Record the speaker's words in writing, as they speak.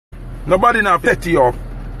Nobody not set you up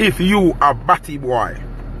if you a batty boy.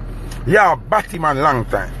 You a batty man long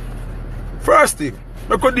time. First thing,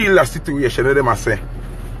 I could deal with that situation with them and say,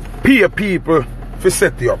 pay people to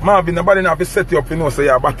set you up. Marvin, nobody not to set you up if you know say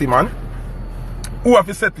you're a batty man. Who have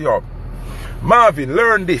to set you up? Marvin,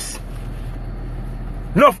 learn this.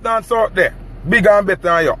 Enough dance out there, bigger and better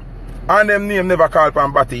than you. And them name never call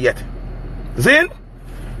upon batty yet. Zin?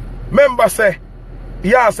 Remember say,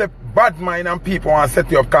 you say bad mind and people want to set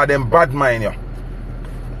you up because them bad mind you.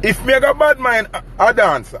 If me got bad mind a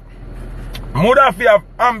dancer, would have to have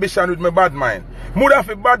ambition with my bad mind. Would have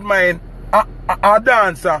to bad mind a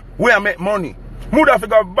dancer where I make money. Would have to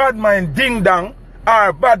got bad mind ding dong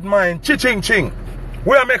or bad mind ching ching.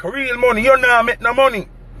 Where I make real money, you not make no money.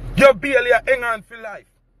 You barely hang on for life.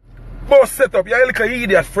 But set up your little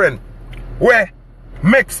idiot friend. Where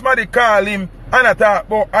make somebody call him and I talk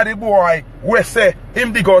about the boy where say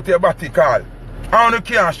him dig out your body call. And you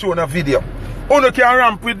can't show no video. You can't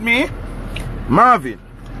ramp with me. Marvin,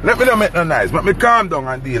 let me not make no noise. Let me calm down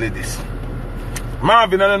and deal with this.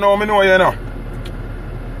 Marvin, I don't know, me know you know.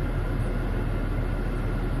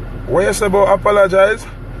 What you say about apologize?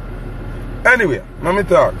 Anyway, let me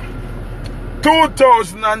talk.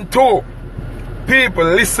 2002, people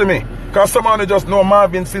listen to me. Because someone just know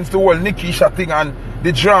Marvin since the whole Nikisha thing and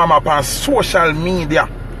the drama upon social media.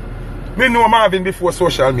 Me know Marvin before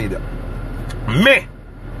social media. Me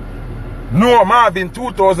know Marvin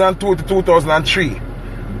 2002 to 2003.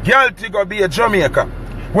 Girl go be a Jamaica.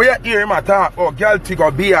 Where you hear him talk about girl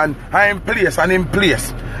go be and in place and in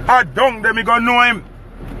place. I down them me gonna know him.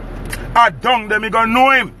 I down them me gonna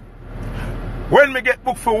know him. When me get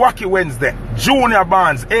booked for Wacky Wednesday, Junior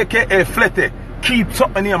Barnes, aka Flette, keep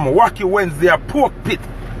something name Wacky Wednesday, a pork pit,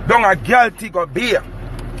 down a girl go beer.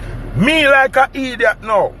 Me like a idiot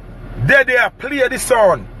now. They play the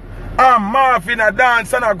song. And Marvin a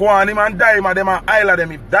dance and a go on him and Daima them and Isla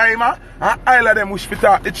them. If Daima and Isla them wish to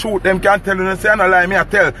talk the truth, them can tell you and say I no lie, me I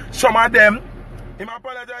tell. Some of them, him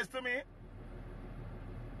apologize to me.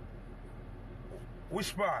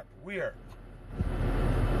 Which part? Where?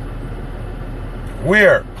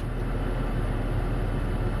 Where?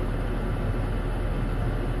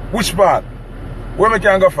 Which part? Where me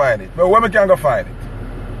can go find it? Where me can go find it?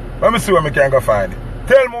 Let me see where me can go find it.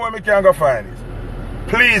 Tell me where me can go find it.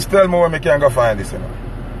 Please tell me where me can go find this, you know.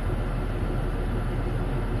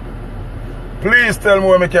 Please tell me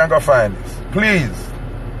where me can go find this. Please.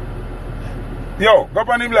 Yo, go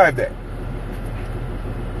on him live there.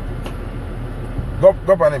 Go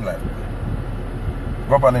on him live.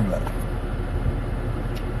 Go on him live.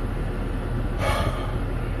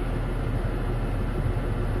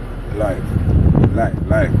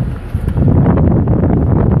 Live.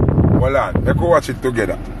 Hold on, let's go watch it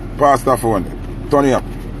together. Pass the phone. Turn it up.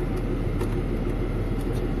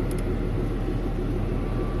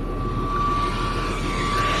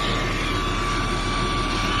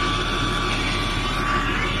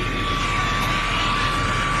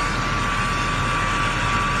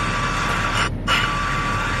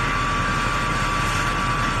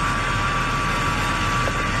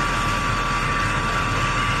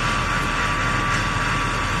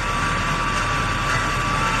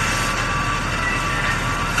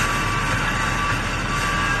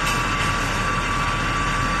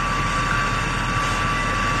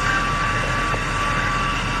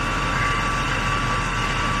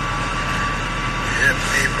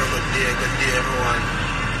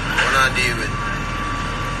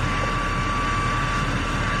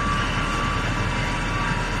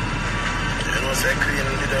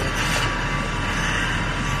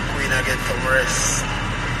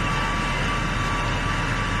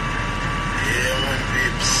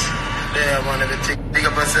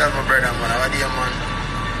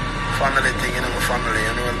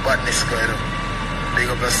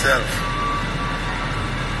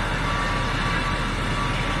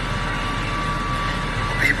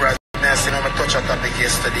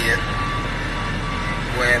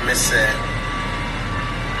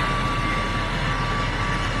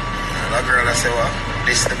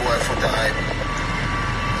 This the boy Foota hype.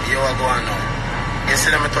 You are going now. You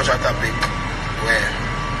see them touch a topic where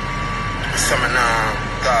someone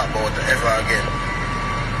talk about ever again.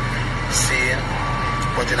 See,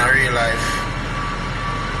 but in a real life,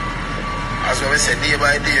 as we say, day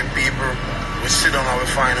by day, people, we sit down and we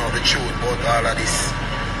find out the truth about all of this.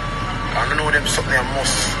 I don't know them something I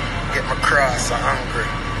must get my cross and angry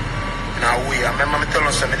in a way. I remember me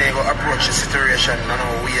telling them they go approach the situation in a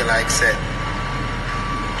way like said.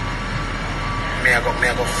 I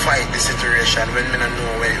go fight the situation when I don't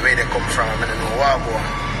know where they come from, I don't know what I go.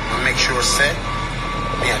 I make sure say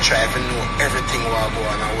me I try to know everything where I go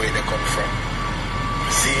and where they come from.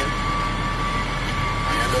 See?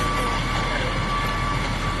 And you don't know.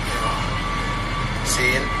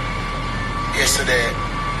 See? Yesterday,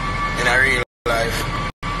 in a real life,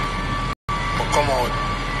 I come out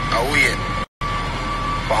and wait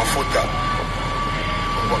for Foota.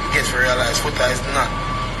 But get to realize Foota is not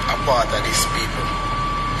a part of these people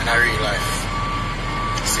in a real life.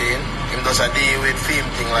 See? Him does a deal with film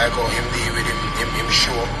thing like how him deal with him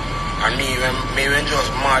show. And me when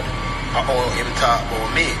just mad at how him talk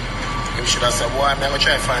about me. Him should have said, boy, I'm going to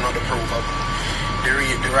try to find out the proof of the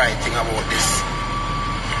right thing about this.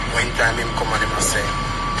 One time him come and him and say,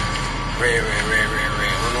 Ray.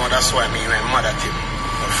 You know, that's why me when mad at him.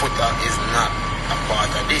 But Foota is not a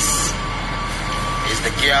part of this. It's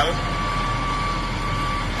the girl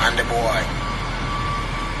and the boy.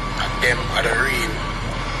 And them are the real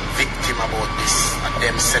victim about this. And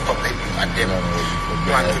them set up it. And them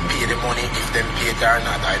plan to pay the money. If them pay it or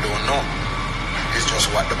not, I don't know. It's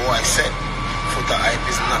just what the boy said. Foota hype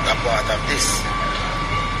is not a part of this.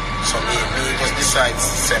 So me just decide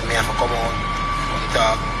say me have to come out and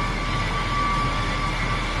talk.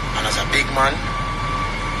 And as a big man,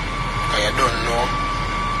 because you don't know,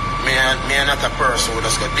 me are not a person who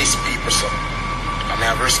just got these people so. And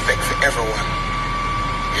I have respect for everyone.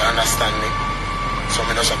 You understand me? So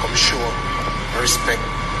me just come show respect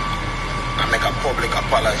and make a public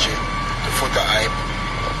apology to Foota hype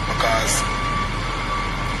because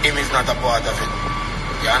him is not a part of it.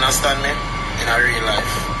 You understand me? In a real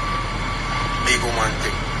life. Big woman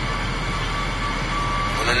thing.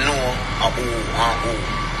 You don't know who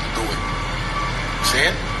do it.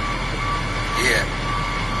 See? Yeah.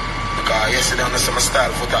 Because yesterday on the summer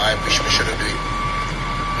style Foota hype, we should have do it.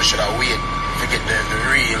 We should have wait to get the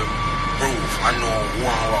real proof and know who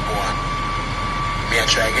and what go on. Me I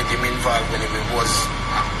try to get him involved when him was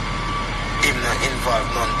him not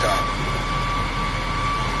involved none talk.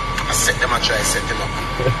 I set them and try to set him up.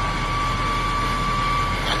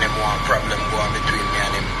 And them one problem go on between me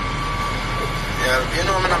and him. Yeah, you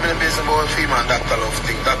know I'm not in the business about female Dr. Love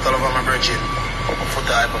thing. Dr. Love I'm a virgin.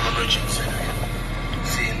 Foota hype I'm a virgin. So,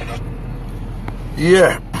 see me not.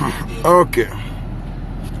 Yeah. Okay.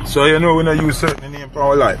 So you know when I use certain name for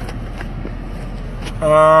our life.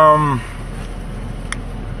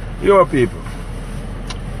 Your people.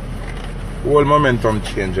 Whole momentum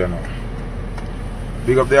change now.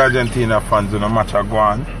 Big up the Argentina fans on the match are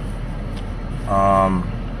gone.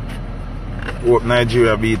 Hope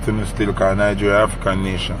Nigeria beat them still because Nigeria African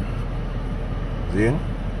nation. See?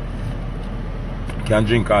 Can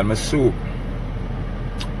drink all my soup.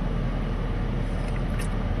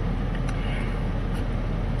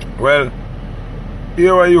 Well,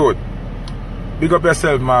 here are you. Big up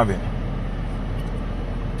yourself, Marvin.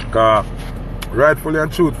 Because rightfully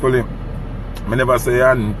and truthfully, I never say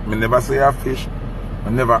a fish. I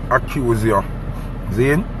never accuse you.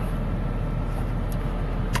 See?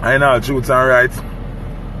 I know truth and right.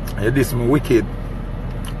 You diss me wicked.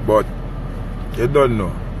 But you don't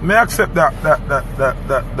know. Me accept that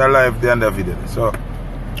life the end of the video. So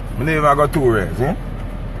I never got two rays, see?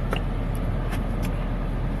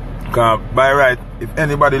 Because by right, if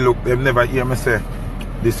anybody look, they've never hear me say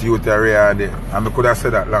this youth area and there. And I could have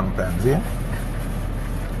said that long time, see?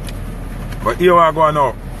 But here I go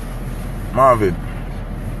now. Marvin.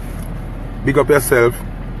 Big up yourself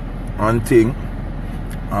and thing.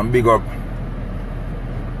 And big up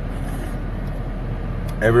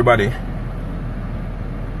everybody.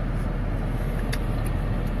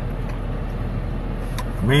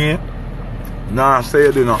 Me, nah, say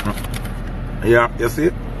you do nothing. Yeah, you see?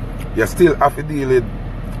 You still have to deal with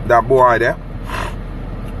that boy there.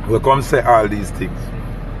 We come say all these things.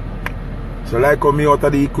 So like come me out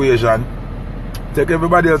of the equation, take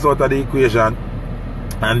everybody else out of the equation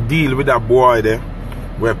and deal with that boy there.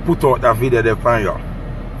 We put out that video there for you.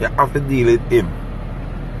 You have to deal with him.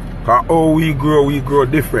 Because how we grow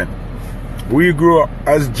different. We grow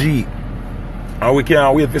as G. And we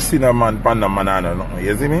can't wait to see no man, panda man or nothing.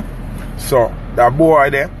 You see me? So that boy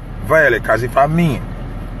there, violate. Because if I mean,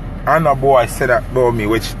 and a boy said that about me,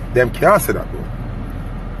 which them can't say that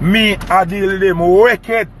though. Me, I deal with them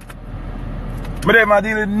wicked. But them I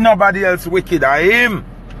deal with nobody else wicked. I him.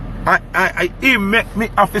 Him make me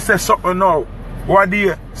have to say something now. What do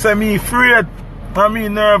you say me afraid? I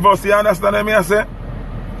mean nervous, you understand what I say?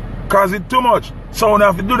 Cause it's too much. So you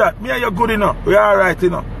have to do that. Me and you good enough. We alright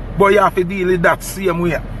enough. But you have to deal with that same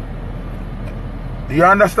way. You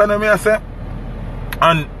understand what I say?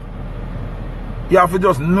 And you have to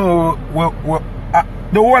just know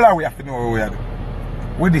the whole of we have to know what we are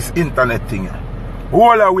doing. With this internet thing. The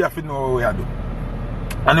whole of we have to know what we are doing.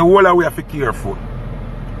 And the whole way have to be careful.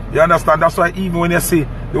 You understand? That's why even when you see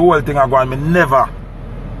the whole thing I go on, me never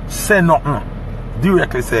say nothing.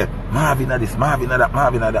 Directly say, Marvin at this, Marvin at that,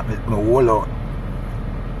 Marvin at that. Me hold out.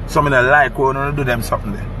 So I don't like when you do them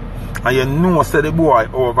something there. And you know, say the boy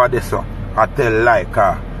over there, so I tell like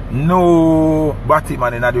no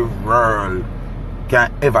Batman in the world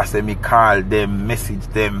can ever say me call them, message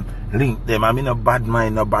them, link them. I mean no bad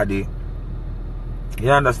mind nobody.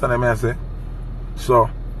 You understand what I say? So,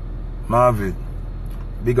 Marvin,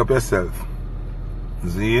 big up yourself.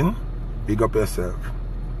 Zine, big up yourself.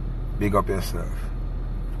 Big up yourself.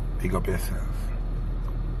 Big up yourself.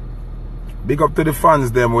 Big up to the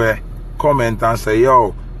fans them where comment and say,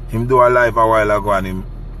 yo, him do a live a while ago and him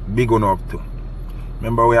big on up to.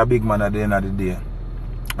 Remember we are big man at the end of the day.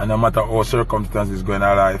 And no matter how circumstances going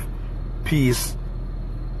in life, peace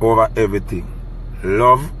over everything.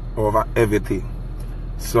 Love over everything.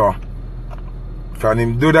 So, can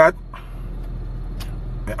him do that?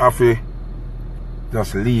 I have to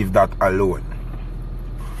just leave that alone.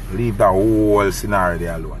 Leave that whole scenario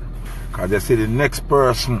there alone. Because you see the next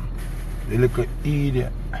person, the little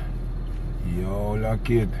idiot. Yo, look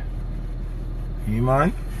kid. You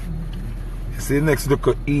man? You see the next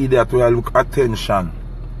little idiot where I look attention.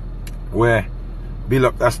 Where build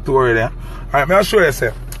up that story there. Alright, I'll show you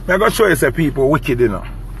say. I'm going to show you say people wicked, you know.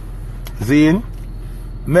 Zine?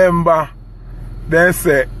 Remember, they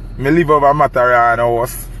say, me live over Marin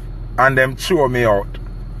house and them throw me out.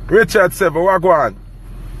 Richard said, but what go on?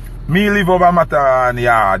 Me live over Marin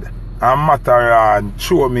yard and Marin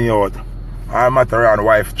throw me out. And Marin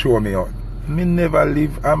wife throw me out. Me never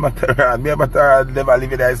live at Marin. Me and Marin never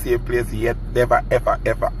live in that same place yet. Never, ever,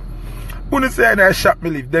 ever. When you say in that shop me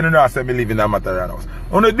live, then you know I say me live in a Marin house.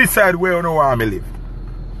 When you decide where you know want me live.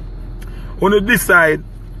 When you decide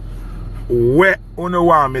where you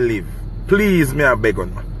want me live, please me I beg on.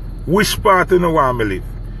 Which part you want me live?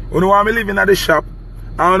 You want me live in the shop?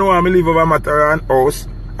 I don't want me live over Marin house.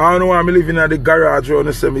 I don't want me live in the garage where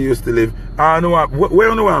you say me used to live. I don't want where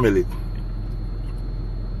you want me live?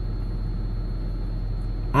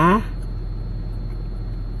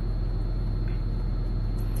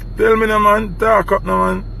 Tell me no man, talk up no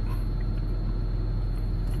man.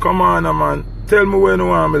 Come on no man. Tell me where you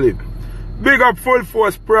want me live. Big up Full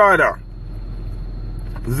Force Prada.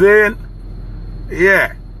 Zane.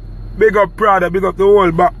 Yeah. Big up Prada, big up the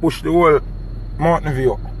whole back push, the whole Mountain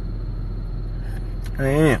View.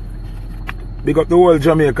 Yeah. Big up the whole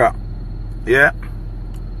Jamaica. Yeah.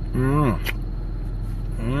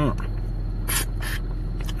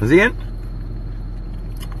 Zane.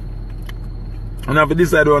 And I have to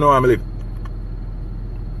decide where I want to live.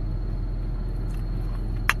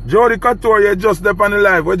 Jody Couture, you just step on the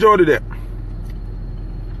live. Where Jody there?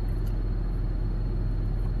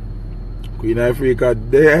 Queen Africa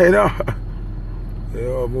there, you know.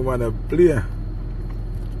 Yo, woman a play.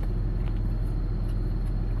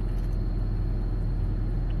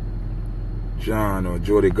 John or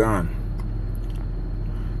Jody gone.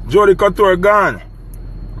 Jody Couture gone.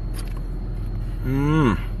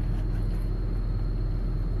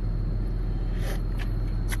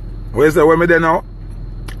 Where's the where me there now?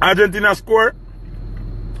 Argentina score?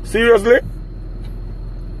 Seriously?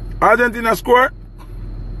 Argentina score?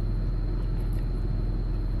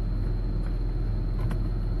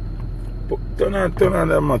 Turn on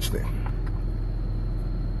that much thing.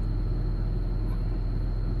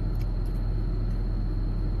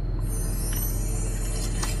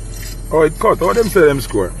 Oh, it cut. How them say them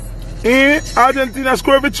score? Argentina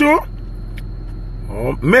score with you?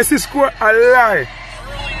 Oh, Messi score a lie.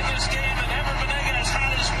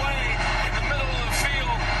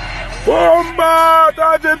 Bomba!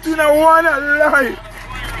 Argentina won a lie.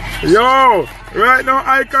 Yo, right now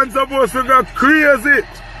Icon's supposed to go crazy.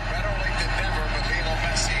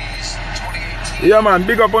 Yeah man,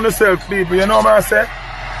 big up on yourself people, you know what I say?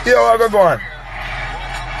 Here I go on.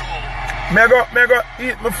 Me go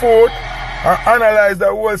eat my food and analyze the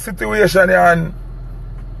whole situation here and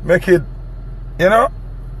make it, you know?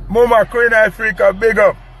 Mama Queen Africa, big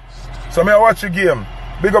up. So me watch the game.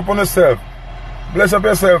 Big up on yourself. Bless up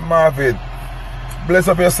yourself, Marvin. Bless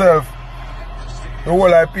up yourself. The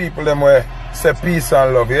whole of people them where say peace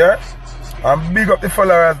and love, yeah? And big up the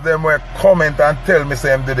followers them where comment and tell me say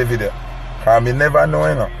them do the video. Cause me never know,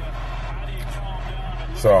 you know.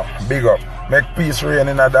 So, big up. Make peace reign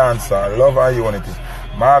in a dancer. Love and unity.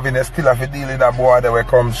 Marvin is still have to deal with that boy that will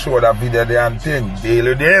come show that video there and thing. Deal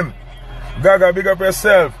with him. Gaga, big up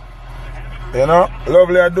yourself. You know?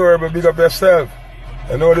 Lovely, adorable, big up yourself.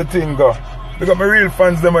 You know the thing go. Big up my real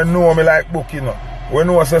fans, them will know me like book, you know. We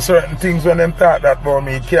know say certain things when them talk that about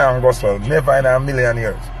me can't go so. Never in a million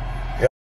years.